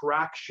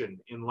traction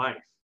in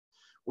life.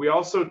 We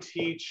also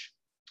teach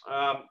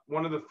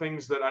one of the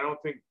things that I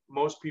don't think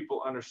most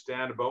people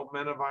understand about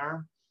Men of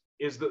Iron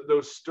is that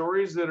those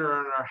stories that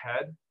are in our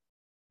head,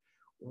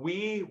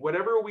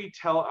 whatever we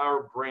tell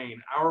our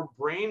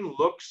brain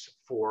looks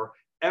for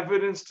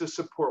evidence to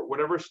support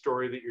whatever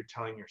story that you're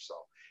telling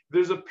yourself.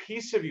 There's a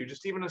piece of you,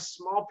 just even a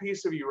small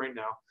piece of you right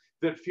now,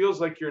 that feels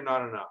like you're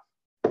not enough.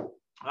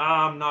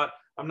 I'm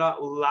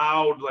not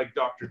loud like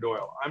Dr.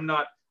 Doyle. I'm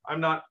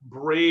not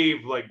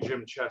brave like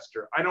Jim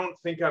Chester. I don't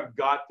think I've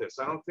got this.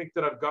 I don't think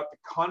that I've got the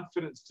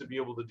confidence to be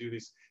able to do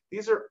these.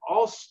 These are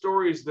all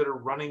stories that are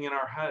running in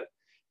our head.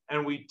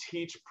 And we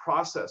teach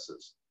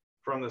processes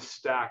from the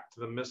stack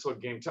to the missile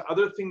game to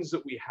other things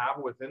that we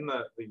have within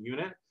the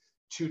unit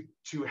to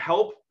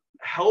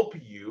help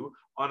you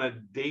on a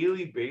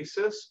daily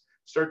basis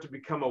start to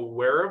become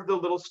aware of the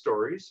little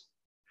stories,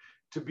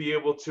 to be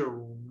able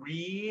to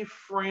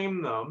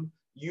reframe them,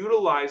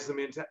 utilize them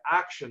into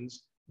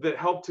actions that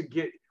help to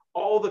get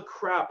all the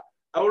crap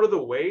out of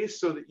the way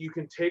so that you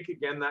can take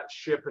again that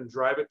ship and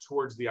drive it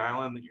towards the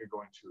island that you're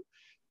going to.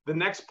 The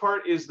next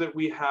part is that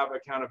we have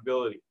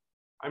accountability.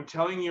 I'm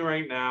telling you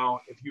right now,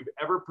 if you've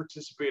ever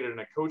participated in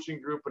a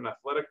coaching group, an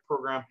athletic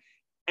program,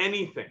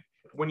 anything,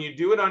 when you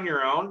do it on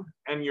your own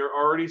and you're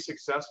already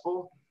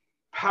successful,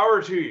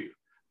 power to you.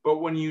 But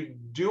when you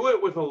do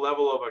it with a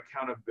level of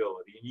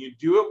accountability and you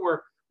do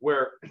it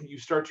where you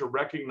start to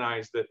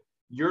recognize that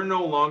you're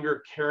no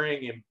longer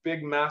carrying a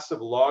big,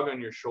 massive log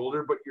on your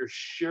shoulder, but you're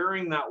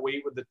sharing that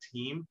weight with the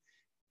team,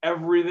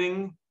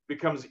 everything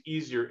becomes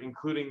easier,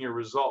 including your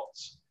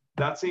results.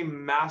 That's a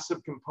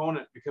massive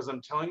component, because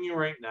I'm telling you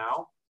right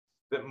now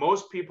that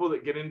most people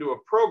that get into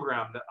a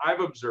program that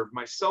I've observed,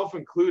 myself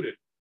included,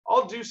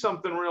 I'll do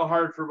something real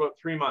hard for about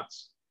 3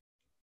 months.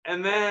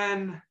 And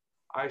then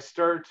I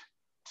start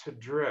to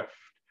drift.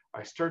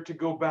 I start to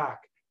go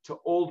back to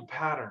old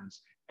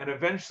patterns. And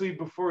eventually,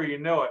 before you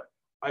know it,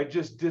 I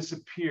just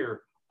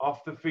disappear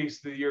off the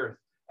face of the earth.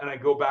 And I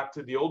go back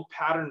to the old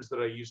patterns that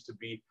I used to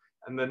be.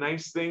 And the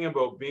nice thing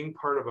about being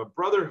part of a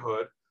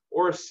brotherhood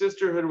or a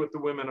sisterhood with the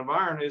Women of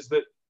Iron is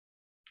that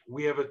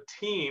we have a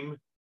team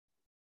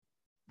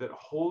that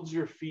holds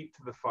your feet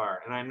to the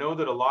fire. And I know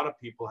that a lot of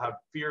people have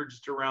fear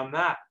just around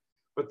that.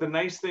 But the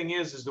nice thing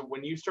is that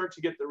when you start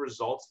to get the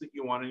results that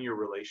you want in your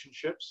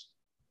relationships,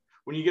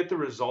 when you get the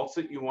results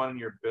that you want in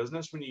your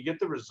business, when you get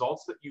the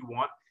results that you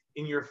want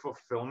in your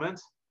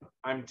fulfillment,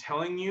 I'm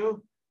telling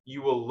you,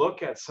 you will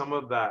look at some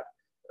of that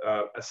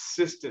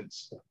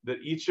assistance that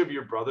each of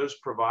your brothers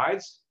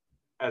provides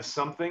as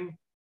something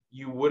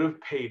you would have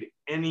paid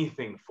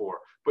anything for,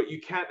 but you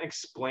can't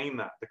explain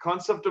that. The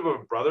concept of a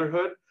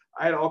brotherhood,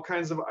 I had all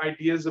kinds of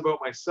ideas about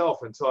myself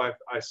until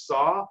I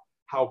saw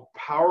how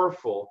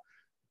powerful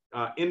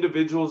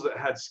individuals that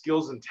had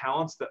skills and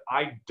talents that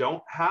I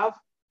don't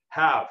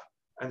have.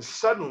 And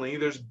suddenly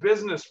there's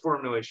business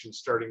formulation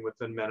starting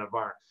within Men of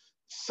Iron.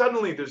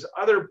 Suddenly there's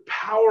other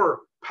power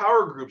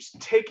groups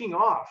taking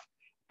off.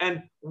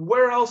 And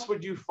where else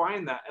would you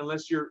find that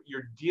unless you're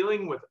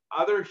dealing with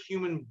other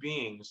human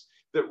beings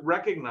that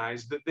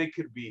recognize that they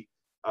could be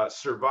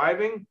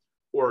surviving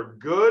or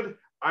good,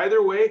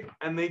 either way,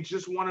 and they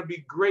just want to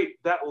be great.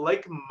 That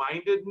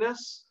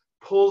like-mindedness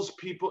pulls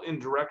people in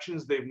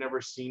directions they've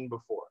never seen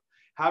before.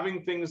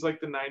 Having things like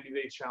the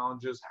 90-day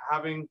challenges,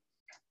 having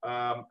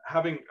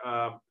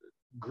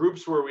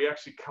groups where we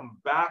actually come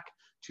back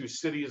to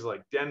cities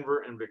like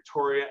Denver and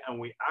Victoria and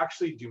we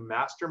actually do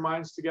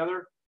masterminds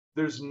together.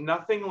 There's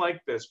nothing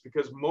like this,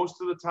 because most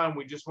of the time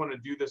we just want to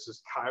do this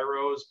as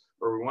chiros,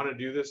 or we want to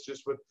do this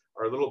just with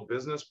our little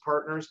business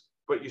partners.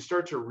 But you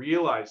start to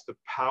realize the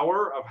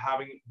power of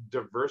having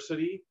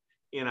diversity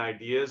in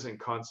ideas and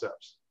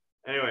concepts.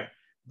 Anyway,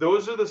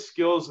 those are the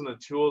skills and the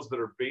tools that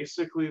are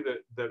basically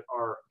that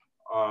are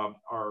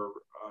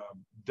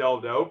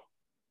delved out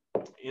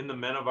in the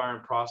Men of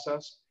Iron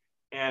process.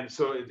 And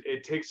so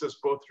it takes us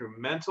both through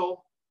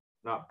mental,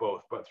 not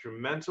both, but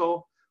through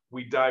mental.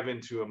 We dive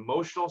into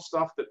emotional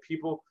stuff that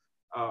people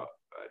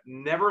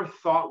never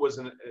thought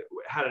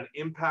had an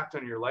impact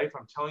on your life.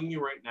 I'm telling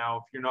you right now,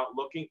 if you're not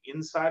looking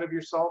inside of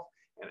yourself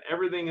and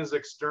everything is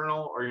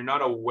external, or you're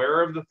not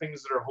aware of the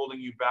things that are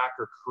holding you back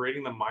or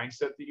creating the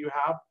mindset that you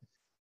have,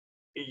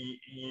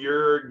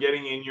 you're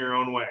getting in your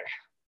own way.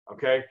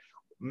 Okay?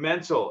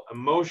 Mental,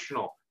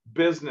 emotional,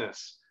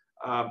 business,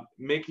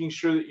 making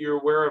sure that you're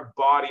aware of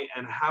body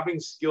and having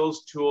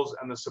skills, tools,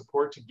 and the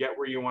support to get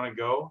where you want to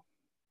go.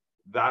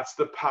 That's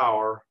the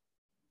power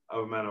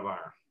of Men of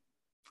Iron.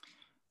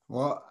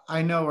 Well,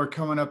 I know we're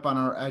coming up on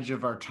our edge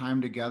of our time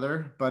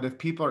together, but if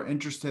people are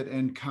interested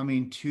in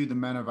coming to the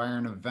Men of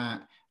Iron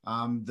event,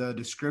 the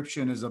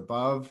description is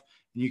above.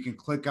 You can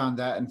click on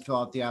that and fill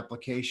out the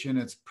application.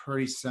 It's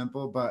pretty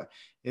simple, but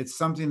it's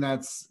something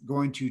that's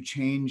going to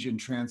change and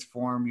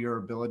transform your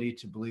ability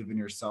to believe in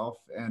yourself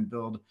and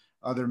build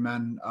other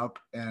men up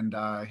and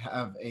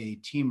have a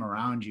team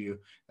around you.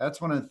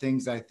 That's one of the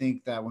things I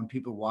think that when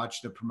people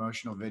watch the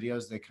promotional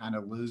videos, they kind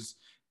of lose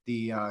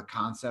the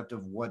concept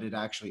of what it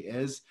actually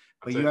is.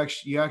 But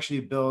you actually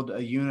build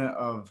a unit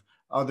of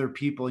other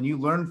people, and you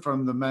learn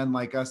from the men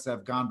like us that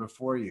have gone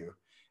before you.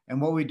 And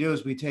what we do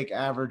is we take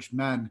average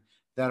men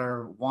that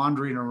are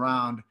wandering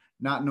around,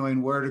 not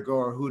knowing where to go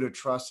or who to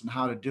trust and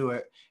how to do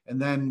it.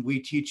 And then we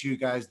teach you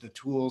guys the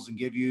tools and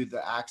give you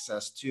the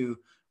access to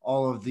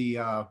all of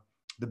the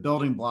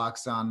building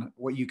blocks on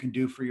what you can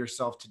do for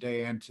yourself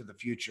today and to the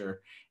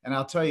future. And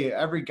I'll tell you,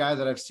 every guy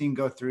that I've seen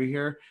go through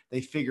here,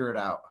 they figure it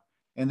out.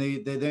 And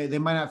they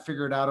might not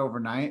figure it out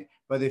overnight,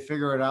 but they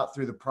figure it out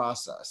through the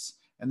process.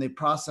 And they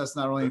process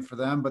not only for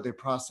them, but they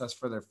process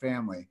for their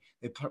family.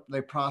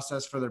 They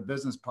process for their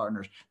business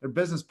partners. Their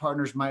business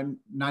partners might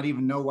not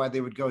even know why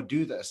they would go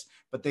do this,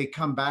 but they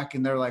come back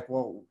and they're like,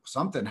 well,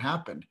 something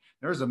happened.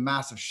 There's a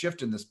massive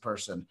shift in this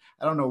person.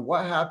 I don't know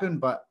what happened,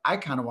 but I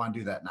kind of want to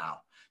do that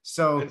now.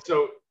 So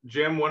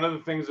Jim, one of the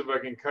things, if I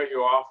can cut you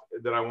off,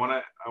 that I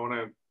want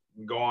to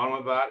go on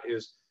with that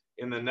is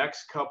in the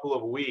next couple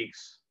of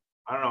weeks,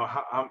 I don't know,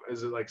 how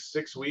is it like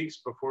 6 weeks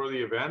before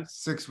the event?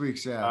 6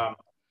 weeks, yeah.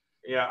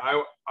 Yeah,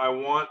 I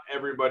want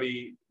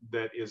everybody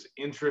that is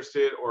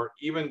interested or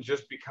even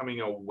just becoming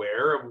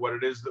aware of what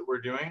it is that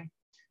we're doing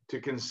to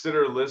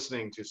consider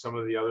listening to some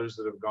of the others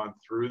that have gone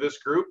through this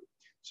group,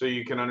 so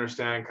you can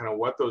understand kind of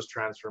what those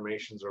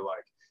transformations are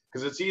like.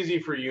 Because it's easy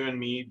for you and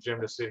me,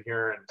 Jim, to sit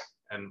here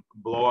and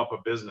blow up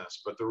a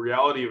business. But the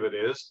reality of it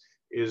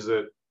is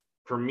that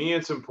for me,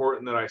 it's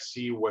important that I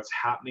see what's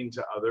happening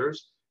to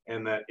others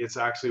and that it's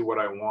actually what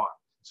I want.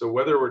 So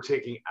whether we're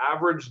taking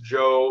average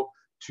Joe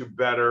to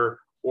better,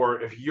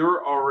 or if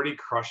you're already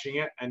crushing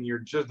it and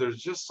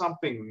there's just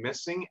something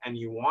missing and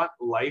you want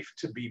life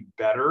to be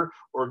better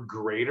or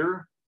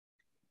greater,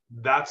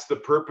 that's the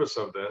purpose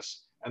of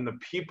this. And the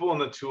people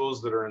and the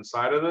tools that are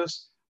inside of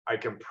this, I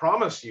can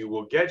promise you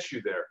will get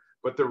you there.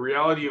 But the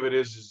reality of it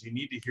is you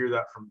need to hear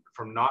that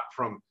from not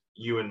from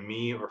you and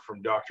me or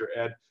from Dr.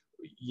 Ed.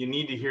 You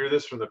need to hear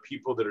this from the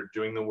people that are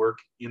doing the work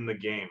in the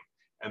game.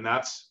 And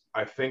that's,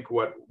 I think,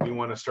 what we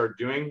want to start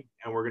doing.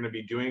 And we're going to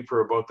be doing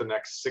for about the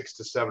next 6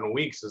 to 7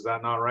 weeks. Is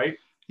that not right?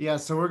 Yeah,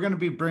 so we're going to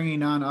be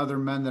bringing on other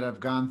men that have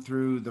gone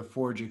through the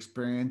Forge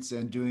experience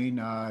and doing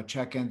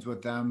check-ins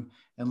with them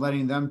and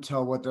letting them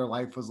tell what their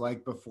life was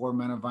like before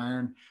Men of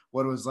Iron,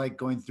 what it was like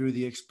going through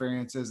the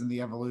experiences and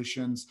the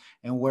evolutions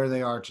and where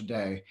they are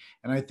today.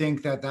 And I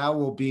think that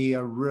will be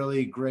a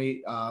really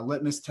great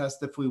litmus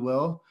test, if we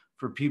will,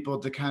 for people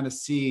to kind of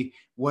see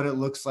what it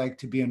looks like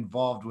to be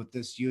involved with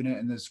this unit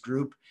and this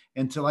group,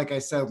 and to, like I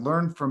said,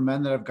 learn from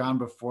men that have gone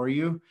before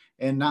you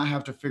and not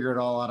have to figure it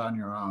all out on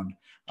your own.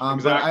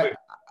 Exactly.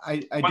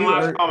 But One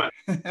last comment.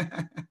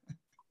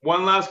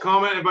 One last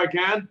comment, if I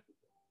can.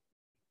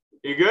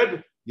 You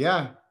good?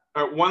 Yeah.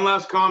 All right, one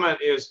last comment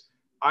is,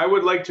 I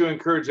would like to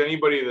encourage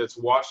anybody that's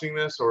watching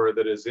this or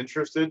that is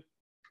interested,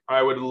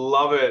 I would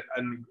love it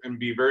and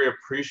be very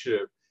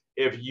appreciative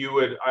if you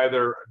would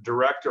either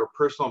direct or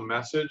personal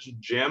message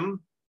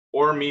Jim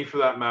or me, for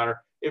that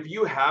matter. If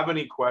you have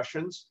any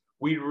questions,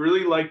 we'd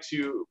really like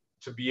to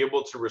be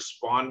able to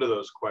respond to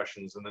those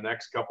questions in the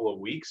next couple of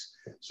weeks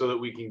so that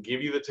we can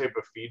give you the type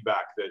of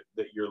feedback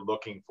that you're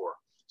looking for.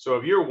 So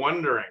if you're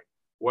wondering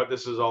what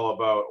this is all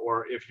about,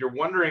 or if you're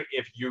wondering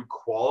if you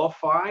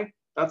qualify,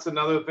 that's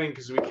another thing,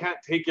 because we can't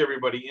take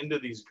everybody into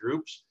these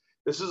groups.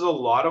 This is a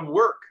lot of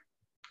work.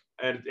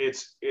 And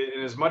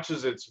in as much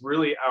as it's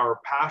really our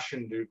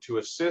passion to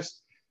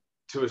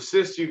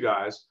assist you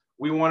guys,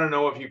 we want to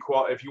know if you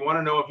qualify, if you want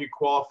to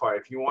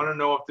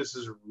know if this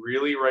is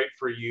really right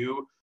for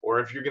you, or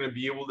if you're going to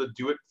be able to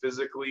do it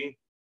physically.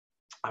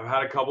 I've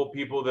had a couple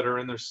people that are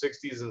in their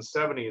 60s and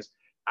 70s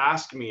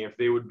ask me if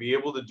they would be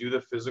able to do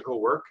the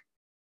physical work.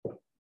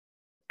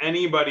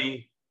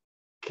 Anybody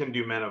can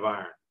do Men of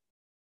Iron,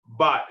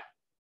 but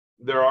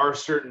there are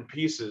certain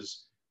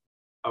pieces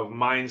of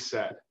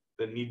mindset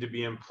that need to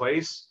be in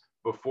place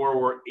before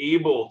we're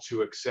able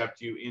to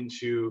accept you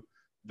into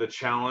the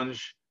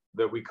challenge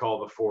that we call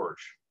the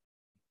Forge.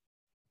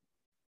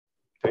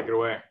 Take it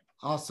away.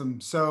 Awesome.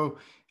 So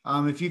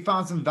if you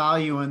found some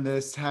value in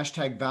this,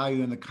 hashtag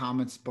value in the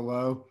comments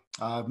below.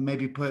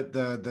 Maybe put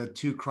the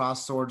 2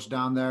 cross swords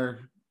down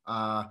there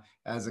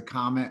as a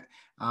comment.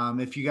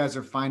 If you guys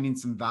are finding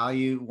some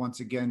value,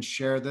 once again,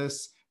 share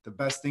this. The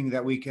best thing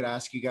that we could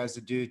ask you guys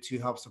to do to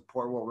help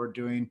support what we're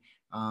doing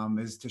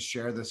is to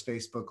share this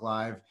Facebook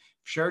Live.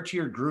 Share it to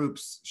your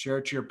groups, share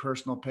it to your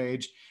personal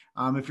page.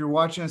 If you're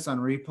watching us on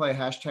replay,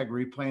 hashtag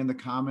replay in the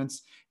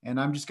comments. And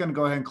I'm just going to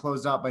go ahead and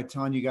close out by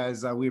telling you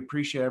guys we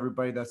appreciate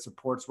everybody that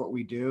supports what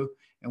we do,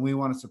 and we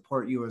want to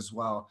support you as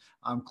well.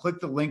 Click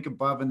the link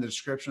above in the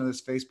description of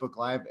this Facebook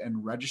Live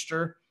and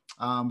register.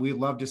 We'd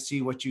love to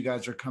see what you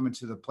guys are coming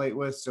to the plate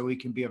with so we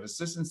can be of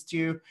assistance to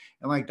you.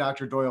 And like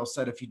Dr. Doyle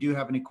said, if you do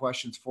have any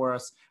questions for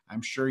us,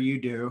 I'm sure you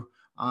do,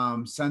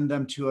 send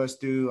them to us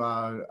through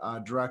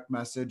a direct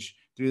message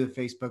through the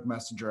Facebook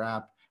Messenger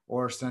app,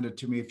 or send it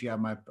to me if you have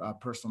my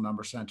personal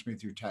number, send it to me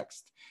through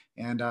text.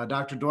 And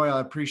Dr. Doyle,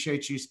 I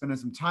appreciate you spending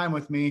some time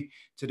with me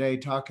today,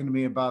 talking to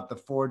me about the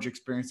Forge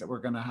experience that we're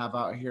going to have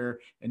out here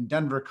in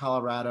Denver,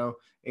 Colorado,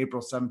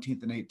 April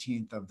 17th and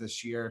 18th of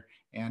this year.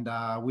 And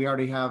we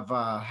already have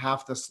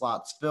half the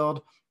slots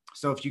filled.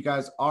 So if you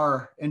guys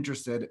are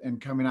interested in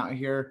coming out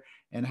here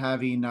and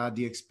having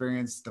the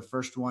experience, the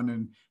first one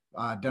in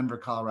Denver,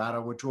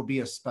 Colorado, which will be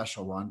a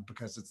special one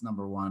because it's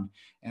 #1.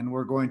 And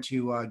we're going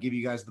to give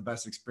you guys the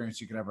best experience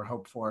you could ever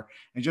hope for.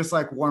 And just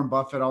like Warren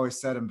Buffett always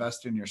said,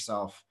 invest in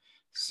yourself.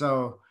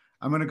 So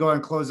I'm going to go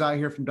and close out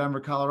here from Denver,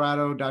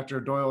 Colorado. Dr.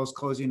 Doyle is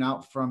closing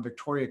out from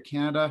Victoria,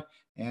 Canada.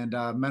 And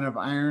Men of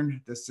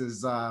Iron, this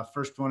is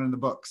first one in the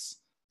books.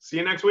 See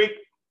you next week.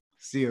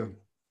 See you.